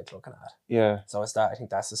don't like looking at it. Yeah. So it's that. I think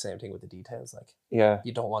that's the same thing with the details. Like, Yeah.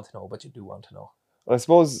 you don't want to know, but you do want to know. Well, I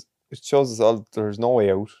suppose it shows us all there's no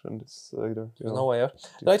way out, and it's either. There's no way out.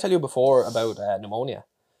 Did I tell you before about pneumonia?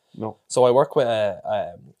 No. So I work with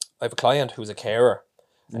I have a client who's a carer,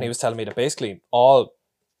 and he was telling me that basically all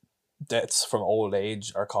deaths from old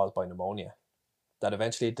age are caused by pneumonia. That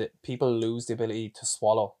eventually people lose the ability to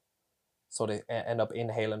swallow, so they end up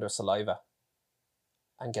inhaling their saliva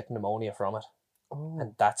and get pneumonia from it, Oh,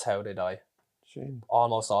 and that's how they die. shame.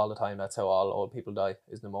 Almost all the time, that's how all old people die,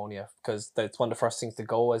 is pneumonia, because that's one of the first things to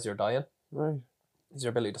go as you're dying, Right. is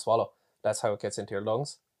your ability to swallow. That's how it gets into your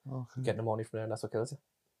lungs. Okay. You get pneumonia from there, and that's what kills you.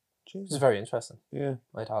 It's Jesus. very interesting. Yeah.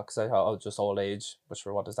 I thought, because I thought, oh, just old age, but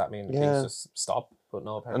sure, what does that mean? Yeah. Things just stop, but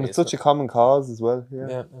no, apparently And it's such a common cause as well. Yeah.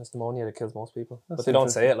 yeah, it's pneumonia that kills most people. That's But they don't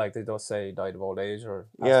say interesting. it, like they don't say died of old age or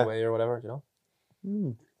passed Yeah. away or whatever, you know?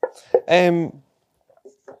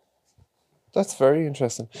 That's very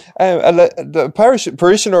interesting. The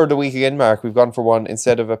parishioner of the week again, Mark. We've gone for one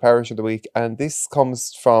instead of a parish of the week, and this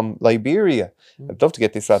comes from Liberia. I'd love to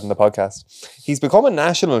get this lad in the podcast. He's become a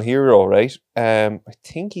national hero, right? I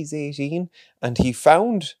think he's 18, and he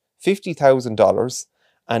found $50,000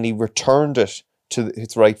 and he returned it to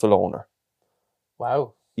its rightful owner.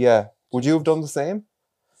 Wow. Yeah. Would you have done the same?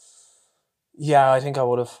 Yeah, I think I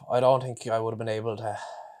would have. I don't think I would have been able to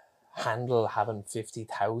handle having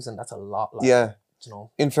 50,000. That's a lot. Like, Yeah. you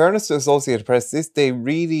know. In fairness to Associated Press, this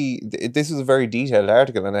was a very detailed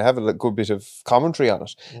article, and I have a good bit of commentary on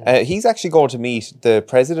it. He's actually going to meet the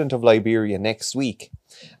president of Liberia next week,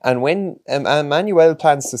 and when Emmanuel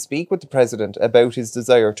plans to speak with the president about his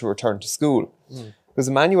desire to return to school, because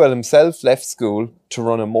Emmanuel himself left school to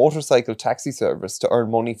run a motorcycle taxi service to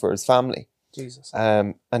earn money for his family. Jesus.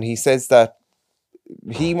 And he says that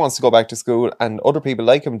he wants to go back to school, and other people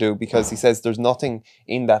like him do, because he says there's nothing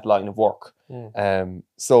in that line of work.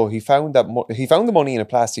 So he found the money in a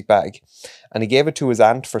plastic bag, and he gave it to his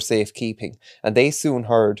aunt for safekeeping. And they soon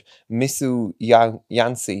heard Missou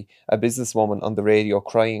Yancy, a businesswoman, on the radio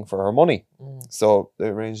crying for her money. So they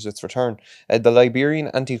arranged its return. The Liberian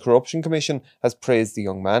Anti-Corruption Commission has praised the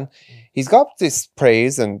young man. He's got this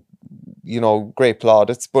praise and great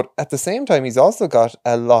plaudits, but at the same time, he's also got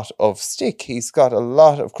a lot of stick. He's got a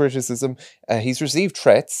lot of criticism. He's received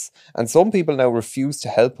threats, and some people now refuse to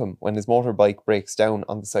help him when his motorbike breaks down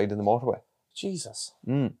on the side of the motorway. Jesus.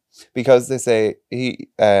 Because they say he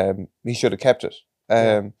should have kept it.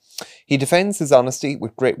 He defends his honesty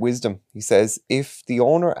with great wisdom. He says, if the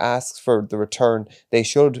owner asks for the return, they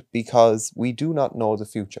should, because we do not know the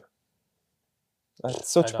future. That's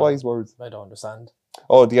such wise words. I don't understand.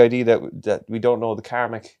 Oh, the idea that we don't know the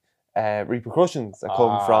karmic repercussions that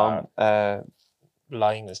come from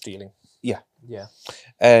lying and stealing. Yeah. Yeah.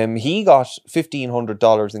 He got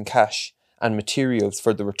 $1,500 in cash and materials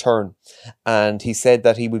for the return, and he said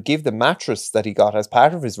that he would give the mattress that he got as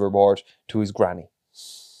part of his reward to his granny.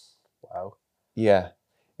 Wow. Yeah.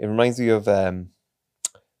 It reminds me of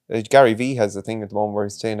Gary Vee has a thing at the moment where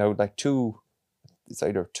he's saying how it's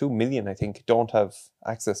either 2 million, I think, don't have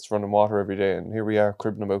access to running water every day, and here we are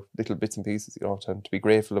cribbing about little bits and pieces, to be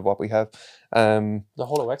grateful of what we have. The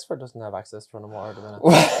whole of Wexford doesn't have access to running water at the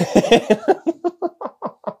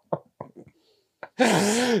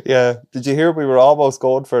minute. Yeah. Did you hear we were almost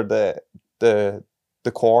going for the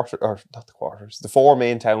quarter, or not the quarters, the 4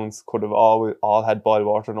 main towns could have all had boil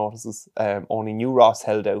water notices. Only New Ross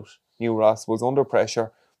held out. New Ross was under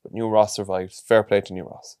pressure, but New Ross survived. Fair play to New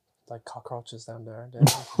Ross. Like cockroaches down there.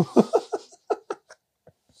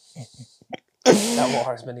 That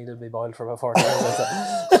water's been needed to be boiled for about 40 years.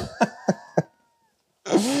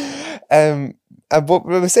 But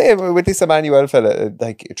we say with this Emmanuel fella,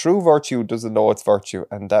 like, true virtue doesn't know it's virtue,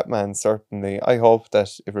 and that man certainly, I hope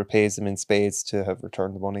that it repays him in spades to have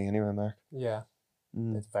returned the money anyway, Mark. Yeah.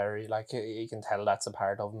 It's very, like, you can tell that's a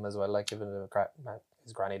part of him as well, like giving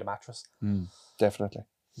his granny the mattress. Definitely.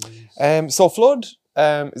 So Flood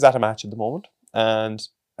is at a match at the moment, and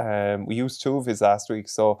we used 2 of his last week,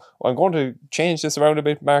 so I'm going to change this around a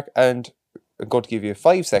bit, Mark, and I'm going to give you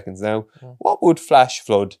 5 seconds now. What would Flash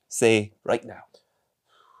Flood say right now?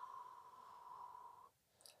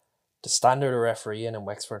 The standard of refereeing in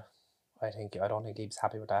Wexford, I don't think he's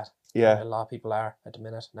happy with that. Yeah. A lot of people are at the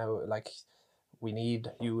minute. Now, like, we need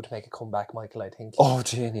you to make a comeback, Michael, I think. Oh,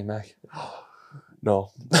 Janie Mac. No.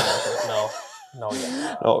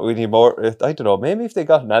 Yeah. No, we need more. I don't know. Maybe if they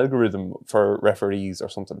got an algorithm for referees or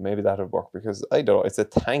something, maybe that would work, because I don't know. It's a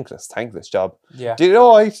thankless job. Yeah. Do you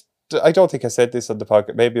know, I don't think I said this on the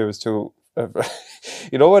podcast. Maybe it was too...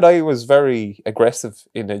 you know what? I was very aggressive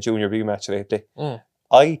in a Junior B match lately.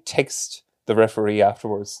 I text the referee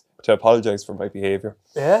afterwards to apologise for my behaviour.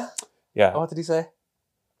 Yeah? Yeah. What did he say?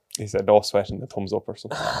 He said no sweat and a thumbs up or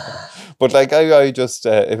something. But like I just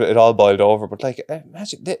it all boiled over. But like,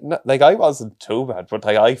 imagine, like, I wasn't too bad, but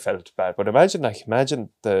like I felt bad. But imagine the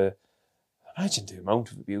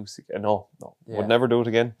amount of abuse. No, would never do it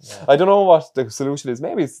again. Yeah. I don't know what the solution is.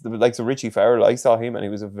 Maybe it's the likes of Richie Farrell. I saw him and he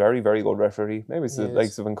was a very, very good referee. Maybe it's the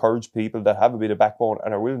likes of encouraged people that have a bit of backbone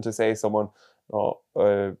and are willing to say someone, what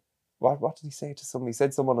did he say to someone? He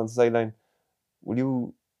said someone on the sideline, will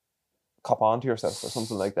you cop on to yourself or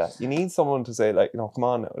something like that. You need someone to say, like, come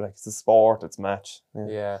on, like, it's a sport, it's a match.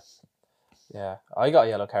 Yeah. I got a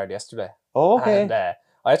yellow card yesterday. Oh, okay. And I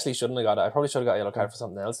actually shouldn't have got it. I probably should have got a yellow card for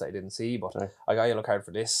something else that I didn't see, but I got a yellow card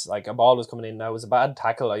for this. Like, a ball was coming in now. It was a bad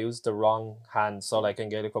tackle. I used the wrong hand. So, like, in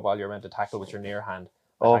Gaelic football, you're meant to tackle with your near hand.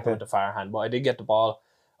 Tackle with the far hand. But I did get the ball.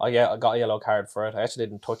 I got a yellow card for it. I actually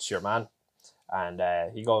didn't touch your man. And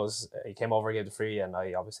he came over, gave the free, and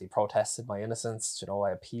I obviously protested my innocence.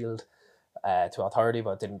 I appealed to authority,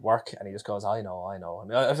 but it didn't work. And he just goes, I know.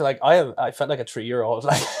 And I feel like I felt like a 3-year-old,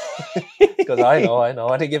 like, because I know,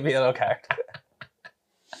 and he gave me a yellow card.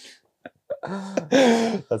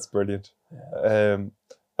 That's brilliant. Yeah.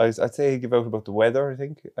 I'd say he'd give out about the weather, I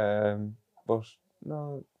think. But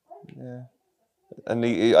no, yeah. And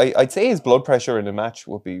I'd say his blood pressure in a match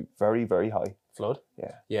would be very, very high. Flood?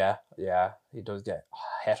 Yeah. Yeah. He does get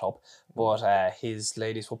het up. But his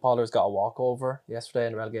ladies footballers got a walkover yesterday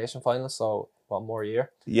in the relegation final, so 1 more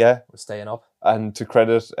year. Yeah. We're staying up. And to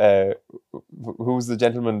credit, who's the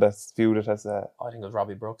gentleman that's viewed it as I think it was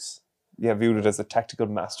Robbie Brooks. viewed it as a tactical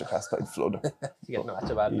masterclass by Flood. Getting a match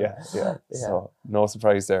about it. Yeah. So no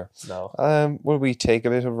surprise there. No. Will we take a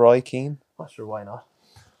bit of Roy Keane? Not sure why not.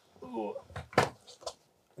 Ooh.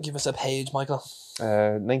 Give us a page, Michael.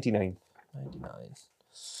 99. 99.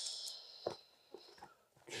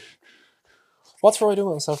 What's Roy doing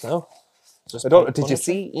with himself now? Just Did you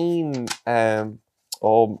see Ian?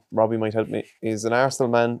 Robbie might help me. He's an Arsenal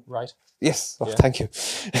man. Right. Yes. Oh, Yeah. thank you.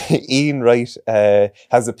 Ian Wright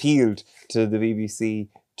has appealed to the BBC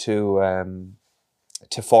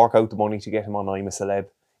to fork out the money to get him on I'm a Celeb.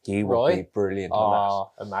 He would Roy? be brilliant on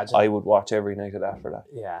Oh, imagine. that. I would watch every night of that for that.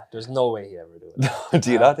 Yeah, there's no way he'd ever do it.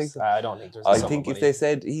 Do you not think so? I don't think there's. I think if they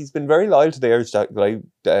said he's been very loyal to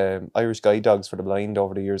the Irish Guide Dogs for the Blind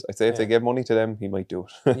over the years, I'd say if they gave money to them, he might do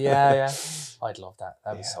it. yeah, I'd love that.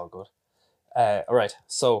 That'd be so good. All right,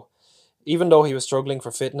 so even though he was struggling for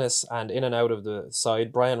fitness and in and out of the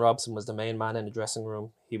side, Brian Robson was the main man in the dressing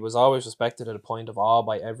room. He was always respected at a point of awe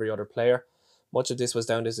by every other player. Much of this was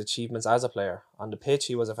down to his achievements as a player. On the pitch,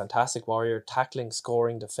 he was a fantastic warrior, tackling,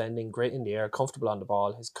 scoring, defending, great in the air, comfortable on the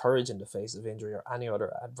ball. His courage in the face of injury or any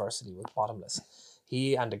other adversity was bottomless.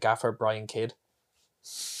 He and the gaffer, Brian Kidd,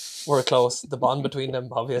 were close. The bond between them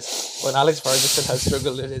obvious. When Alex Ferguson had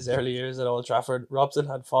struggled in his early years at Old Trafford, Robson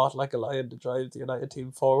had fought like a lion to drive the United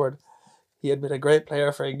team forward. He had been a great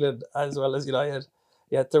player for England as well as United,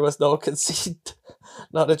 yet there was no conceit,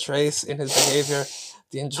 not a trace in his behaviour.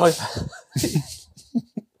 The enjoyment,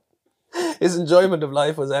 his enjoyment of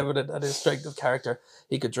life was evident, and his strength of character.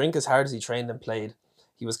 He could drink as hard as he trained and played.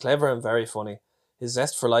 He was clever and very funny. His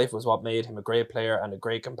zest for life was what made him a great player and a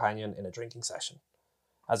great companion in a drinking session.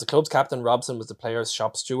 As the club's captain, Robson was the players'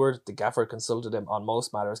 shop steward. The gaffer consulted him on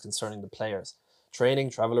most matters concerning the players. Training,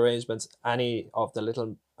 travel arrangements, any of the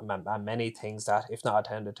little and many things that, if not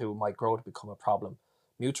attended to, might grow to become a problem.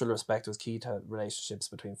 Mutual respect was key to relationships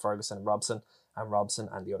between Ferguson and Robson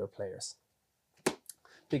and the other players.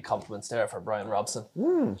 Big compliments there for Brian Robson.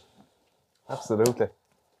 Absolutely.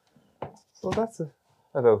 So that's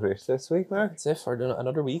about it this week, Mark. That's it for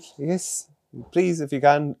another week. Yes. Please, if you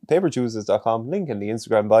can, paperchoosers.com, link in the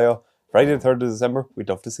Instagram bio. Friday the 3rd of December, we'd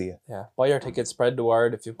love to see you. Yeah, buy your tickets, spread the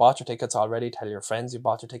word. If you've bought your tickets already, tell your friends you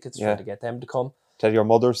bought your tickets, try to get them to come. Tell your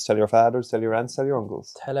mothers, tell your fathers, tell your aunts, tell your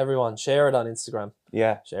uncles. Tell everyone, share it on Instagram.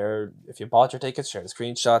 Yeah. Share, if you bought your tickets, share the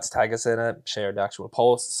screenshots, tag us in it, share the actual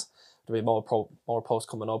posts. There'll be more posts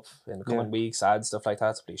coming up in the coming weeks, ads, stuff like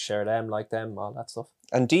that. So please share them, like them, all that stuff.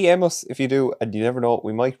 And DM us if you do, and you never know,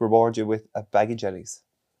 we might reward you with a bag of jellies.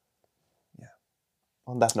 Yeah.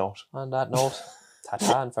 On that note,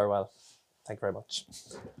 ta-ta and farewell. Thank you very much.